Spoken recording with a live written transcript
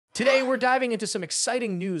Today, we're diving into some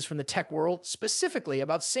exciting news from the tech world, specifically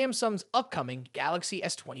about Samsung's upcoming Galaxy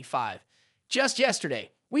S25. Just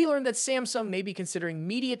yesterday, we learned that Samsung may be considering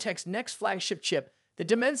MediaTek's next flagship chip, the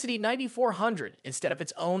Dimensity 9400, instead of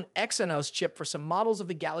its own Exynos chip for some models of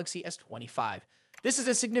the Galaxy S25. This is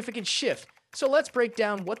a significant shift, so let's break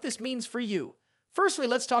down what this means for you. Firstly,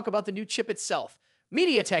 let's talk about the new chip itself.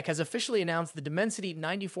 MediaTek has officially announced the Dimensity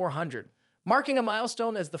 9400, marking a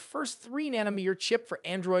milestone as the first 3nm chip for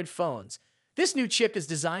Android phones. This new chip is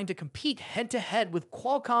designed to compete head-to-head with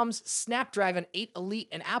Qualcomm's Snapdragon 8 Elite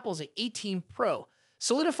and Apple's 18 Pro,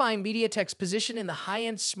 solidifying MediaTek's position in the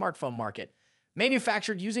high-end smartphone market.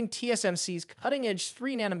 Manufactured using TSMC's cutting-edge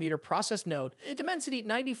 3nm process node, the Dimensity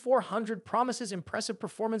 9400 promises impressive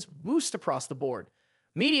performance boost across the board.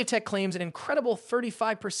 MediaTek claims an incredible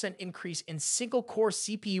 35% increase in single-core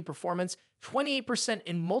CPU performance, 28%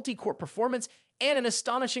 in multi-core performance, and an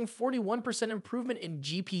astonishing 41% improvement in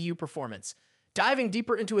GPU performance. Diving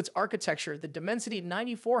deeper into its architecture, the Dimensity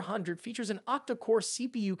 9400 features an octa-core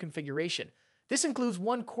CPU configuration. This includes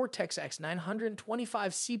one Cortex-X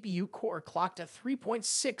 925 CPU core clocked at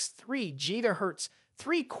 3.63 GHz,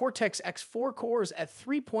 three Cortex-X 4 cores at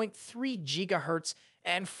 3.3 GHz,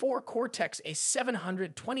 and 4 Cortex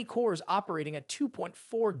A720 cores operating at 2.4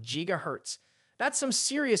 GHz. That's some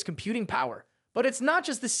serious computing power. But it's not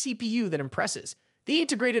just the CPU that impresses. The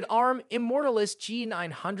integrated ARM Immortalis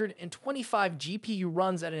G925 GPU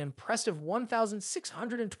runs at an impressive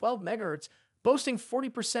 1,612 MHz, boasting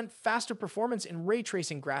 40% faster performance in ray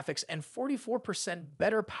tracing graphics and 44%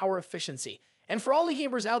 better power efficiency. And for all the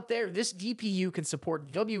gamers out there, this DPU can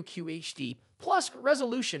support WQHD plus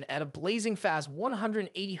resolution at a blazing fast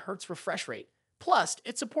 180Hz refresh rate. Plus,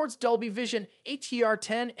 it supports Dolby Vision,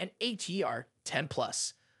 HDR10, and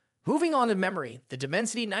HDR10+. Moving on to memory, the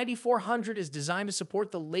Dimensity 9400 is designed to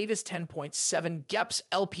support the latest 10.7 GHz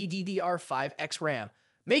LPDDR5X RAM,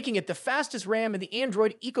 making it the fastest RAM in the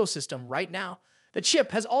Android ecosystem right now. The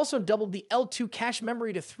chip has also doubled the L2 cache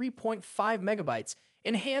memory to 3.5 MB,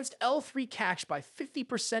 enhanced L3 cache by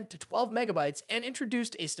 50% to 12 MB, and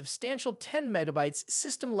introduced a substantial 10 MB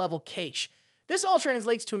system-level cache. This all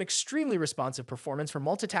translates to an extremely responsive performance for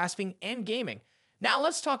multitasking and gaming. Now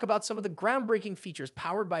let's talk about some of the groundbreaking features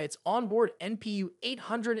powered by its onboard NPU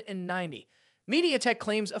 890. MediaTek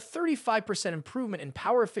claims a 35% improvement in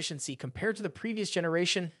power efficiency compared to the previous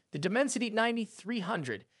generation, the Dimensity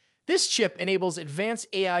 9300. This chip enables advanced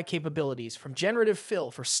AI capabilities, from generative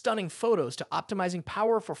fill for stunning photos to optimizing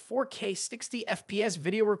power for 4K 60 FPS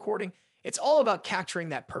video recording. It's all about capturing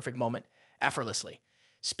that perfect moment effortlessly.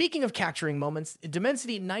 Speaking of capturing moments, the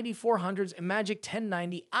Dimensity 9400's Magic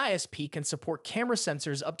 1090 ISP can support camera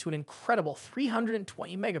sensors up to an incredible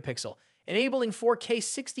 320 megapixel, enabling 4K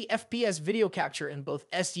 60 FPS video capture in both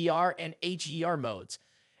SDR and HDR modes.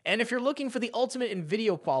 And if you're looking for the ultimate in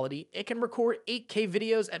video quality, it can record 8K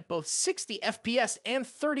videos at both 60 FPS and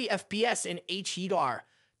 30 FPS in HDR.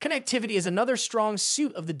 Connectivity is another strong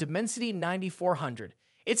suit of the Dimensity 9400.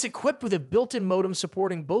 It's equipped with a built-in modem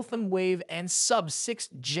supporting both M-Wave and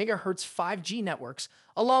sub-6 GHz 5G networks,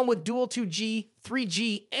 along with dual 2G,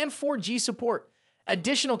 3G, and 4G support.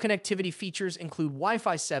 Additional connectivity features include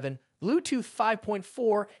Wi-Fi 7, Bluetooth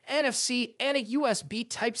 5.4, NFC, and a USB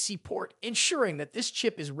Type-C port, ensuring that this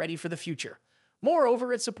chip is ready for the future.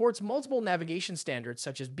 Moreover, it supports multiple navigation standards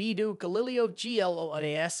such as Beidou, Galileo,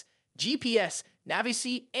 GLONASS, GPS,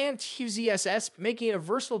 Navici, and QZSS, making it a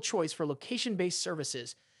versatile choice for location-based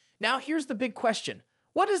services. Now here's the big question.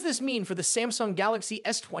 What does this mean for the Samsung Galaxy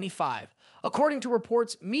S25? According to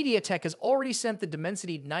reports, MediaTek has already sent the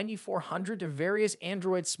Dimensity 9400 to various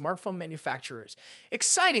Android smartphone manufacturers.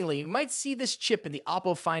 Excitingly, you might see this chip in the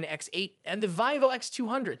Oppo Find X8 and the Vivo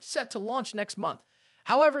X200, set to launch next month.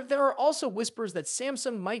 However, there are also whispers that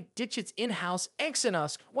Samsung might ditch its in-house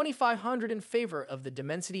Exynos 2500 in favor of the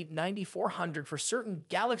Dimensity 9400 for certain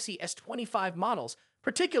Galaxy S25 models,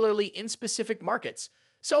 particularly in specific markets.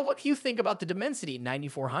 So what do you think about the Dimensity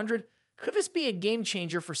 9400? Could this be a game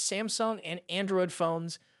changer for Samsung and Android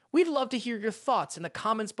phones? We'd love to hear your thoughts in the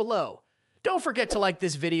comments below. Don't forget to like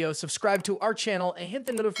this video, subscribe to our channel, and hit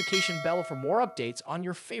the notification bell for more updates on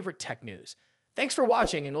your favorite tech news. Thanks for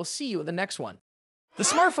watching, and we'll see you in the next one. The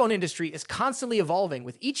smartphone industry is constantly evolving,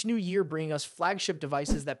 with each new year bringing us flagship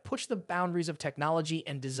devices that push the boundaries of technology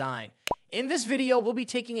and design. In this video, we'll be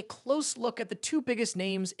taking a close look at the two biggest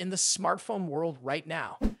names in the smartphone world right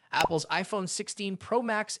now: Apple's iPhone 16 Pro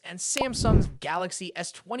Max and Samsung's Galaxy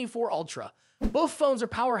S24 Ultra. Both phones are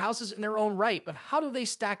powerhouses in their own right, but how do they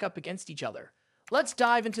stack up against each other? Let's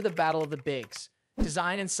dive into the battle of the bigs.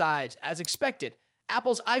 Design and size. As expected,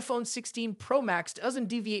 Apple's iPhone 16 Pro Max doesn't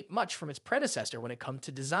deviate much from its predecessor when it comes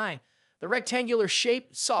to design. The rectangular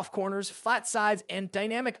shape, soft corners, flat sides, and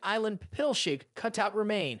dynamic island pill-shaped cutout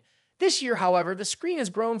remain. This year, however, the screen has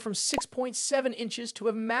grown from 6.7 inches to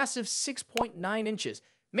a massive 6.9 inches,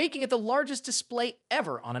 making it the largest display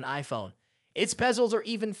ever on an iPhone. Its bezels are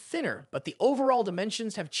even thinner, but the overall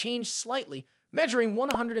dimensions have changed slightly, measuring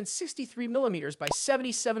 163 millimeters by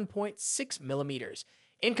 77.6 millimeters.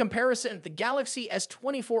 In comparison, the Galaxy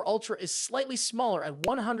S24 Ultra is slightly smaller at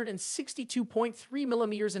 162.3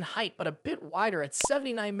 millimeters in height, but a bit wider at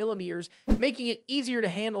 79 millimeters, making it easier to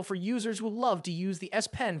handle for users who love to use the S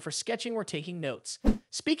Pen for sketching or taking notes.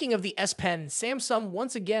 Speaking of the S Pen, Samsung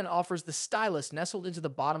once again offers the stylus nestled into the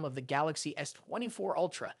bottom of the Galaxy S24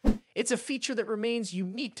 Ultra. It's a feature that remains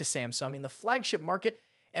unique to Samsung in the flagship market,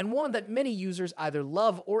 and one that many users either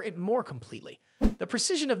love or ignore completely. The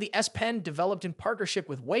precision of the S Pen, developed in partnership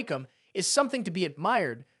with Wacom, is something to be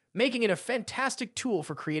admired, making it a fantastic tool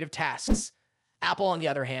for creative tasks. Apple, on the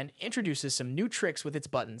other hand, introduces some new tricks with its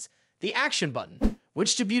buttons. The Action button,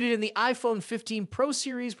 which debuted in the iPhone 15 Pro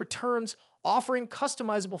series, returns, offering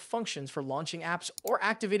customizable functions for launching apps or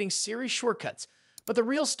activating Siri shortcuts. But the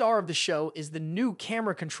real star of the show is the new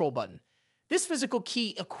Camera Control button. This physical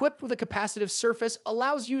key, equipped with a capacitive surface,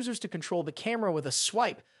 allows users to control the camera with a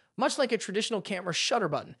swipe, much like a traditional camera shutter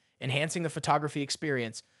button, enhancing the photography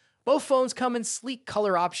experience. Both phones come in sleek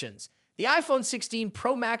color options. The iPhone 16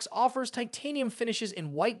 Pro Max offers titanium finishes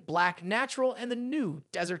in white, black, natural, and the new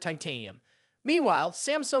Desert Titanium. Meanwhile,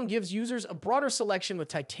 Samsung gives users a broader selection with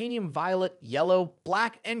titanium violet, yellow,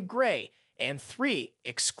 black, and gray, and 3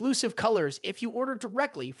 exclusive colors if you order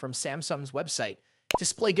directly from Samsung's website.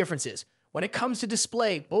 Display differences. When it comes to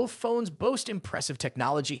display, both phones boast impressive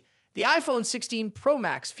technology. The iPhone 16 Pro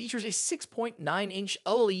Max features a 6.9-inch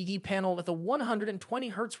OLED panel with a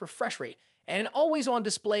 120Hz refresh rate and an always-on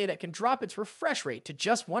display that can drop its refresh rate to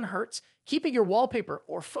just 1 Hz, keeping your wallpaper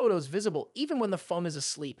or photos visible even when the phone is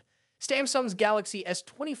asleep. Samsung's Galaxy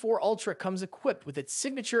S24 Ultra comes equipped with its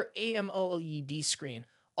signature AMOLED screen,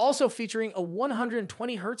 also featuring a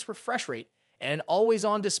 120Hz refresh rate and an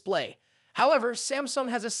always-on display. However, Samsung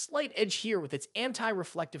has a slight edge here with its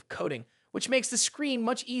anti-reflective coating, which makes the screen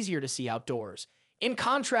much easier to see outdoors. In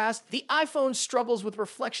contrast, the iPhone struggles with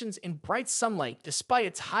reflections in bright sunlight despite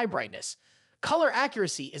its high brightness. Color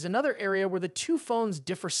accuracy is another area where the two phones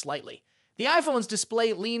differ slightly. The iPhone's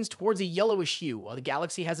display leans towards a yellowish hue, while the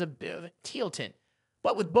Galaxy has a bit of a teal tint.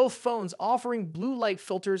 But with both phones offering blue light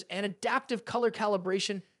filters and adaptive color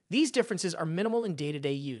calibration, these differences are minimal in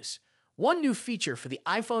day-to-day use. One new feature for the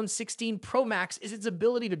iPhone 16 Pro Max is its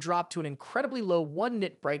ability to drop to an incredibly low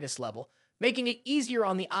 1-nit brightness level, making it easier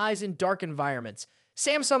on the eyes in dark environments.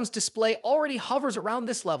 Samsung's display already hovers around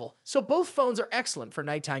this level, so both phones are excellent for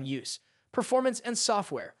nighttime use. Performance and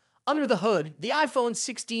software. Under the hood, the iPhone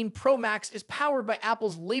 16 Pro Max is powered by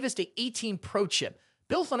Apple's latest A18 Pro chip,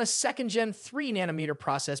 built on a second-gen 3nm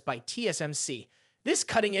process by TSMC. This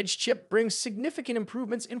cutting-edge chip brings significant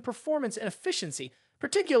improvements in performance and efficiency,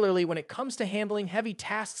 particularly when it comes to handling heavy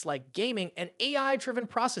tasks like gaming and AI-driven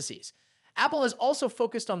processes. Apple has also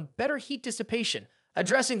focused on better heat dissipation,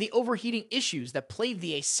 addressing the overheating issues that plagued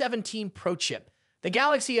the A17 Pro chip. The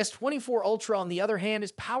Galaxy S24 Ultra, on the other hand,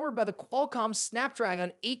 is powered by the Qualcomm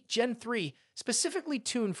Snapdragon 8 Gen 3, specifically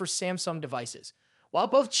tuned for Samsung devices. While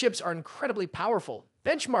both chips are incredibly powerful,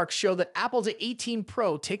 benchmarks show that Apple's A18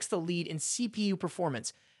 Pro takes the lead in CPU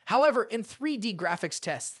performance. However, in 3D graphics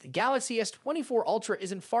tests, the Galaxy S24 Ultra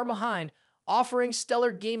isn't far behind, offering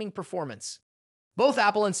stellar gaming performance. Both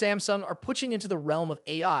Apple and Samsung are pushing into the realm of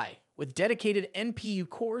AI, with dedicated NPU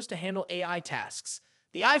cores to handle AI tasks.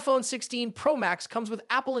 The iPhone 16 Pro Max comes with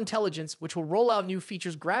Apple Intelligence, which will roll out new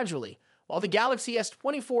features gradually, while the Galaxy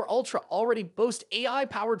S24 Ultra already boasts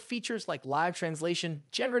AI-powered features like live translation,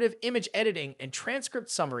 generative image editing, and transcript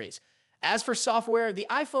summaries. As for software, the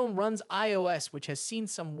iPhone runs iOS, which has seen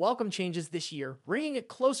some welcome changes this year, bringing it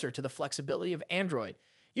closer to the flexibility of Android.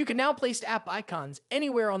 You can now place app icons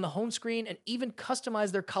anywhere on the home screen and even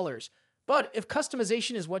customize their colors. But if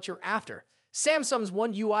customization is what you're after, Samsung's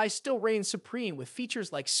One UI still reigns supreme with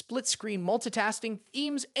features like split-screen multitasking,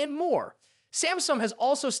 themes, and more. Samsung has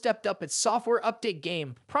also stepped up its software update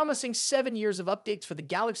game, promising 7 years of updates for the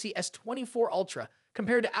Galaxy S24 Ultra,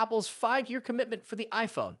 compared to Apple's 5-year commitment for the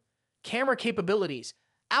iPhone. Camera capabilities.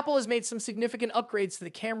 Apple has made some significant upgrades to the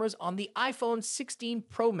cameras on the iPhone 16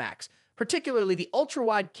 Pro Max, particularly the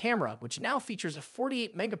ultra-wide camera, which now features a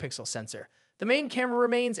 48-megapixel sensor. The main camera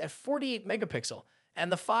remains at 48 megapixel,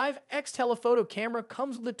 and the 5x telephoto camera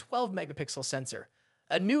comes with a 12-megapixel sensor.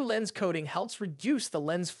 A new lens coating helps reduce the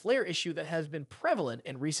lens flare issue that has been prevalent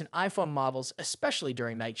in recent iPhone models, especially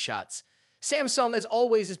during night shots. Samsung, as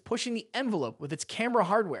always, is pushing the envelope with its camera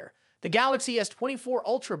hardware. The Galaxy S24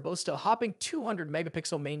 Ultra boasts a hopping 200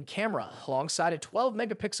 megapixel main camera, alongside a 12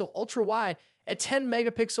 megapixel ultra wide, a 10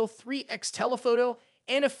 megapixel 3x telephoto,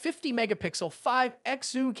 and a 50 megapixel 5x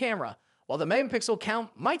zoom camera. While the megapixel count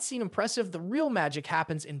might seem impressive, the real magic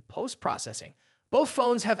happens in post-processing. Both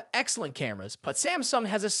phones have excellent cameras, but Samsung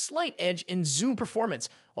has a slight edge in zoom performance,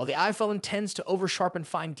 while the iPhone tends to over-sharpen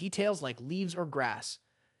fine details like leaves or grass.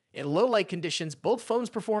 In low-light conditions, both phones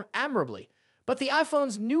perform admirably, but the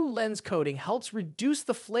iPhone's new lens coating helps reduce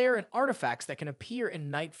the flare and artifacts that can appear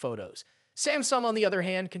in night photos. Samsung, on the other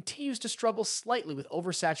hand, continues to struggle slightly with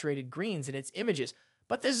oversaturated greens in its images,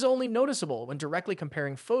 but this is only noticeable when directly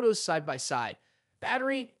comparing photos side by side.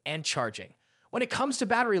 Battery and charging. When it comes to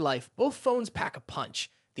battery life, both phones pack a punch.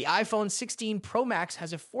 The iPhone 16 Pro Max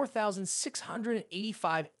has a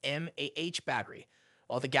 4,685 mAh battery,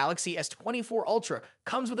 while the Galaxy S24 Ultra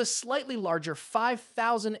comes with a slightly larger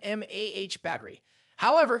 5,000 mAh battery.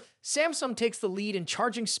 However, Samsung takes the lead in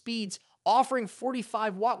charging speeds, offering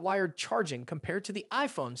 45-watt wired charging compared to the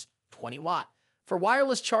iPhone's 20-watt. For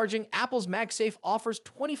wireless charging, Apple's MagSafe offers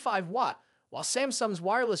 25-watt, while Samsung's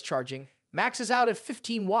wireless charging maxes out at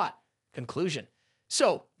 15-watt. Conclusion.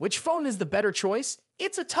 So, which phone is the better choice?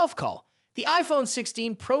 It's a tough call. The iPhone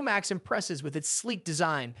 16 Pro Max impresses with its sleek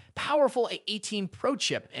design, powerful A18 Pro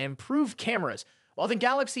chip, and improved cameras, while the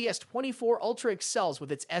Galaxy S24 Ultra excels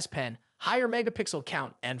with its S Pen, higher megapixel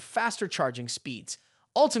count, and faster charging speeds.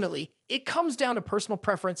 Ultimately, it comes down to personal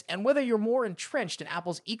preference and whether you're more entrenched in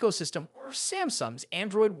Apple's ecosystem or Samsung's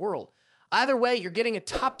Android world. Either way, you're getting a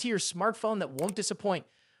top-tier smartphone that won't disappoint.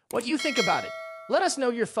 What do you think about it? Let us know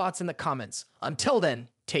your thoughts in the comments. Until then,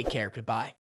 take care. Goodbye.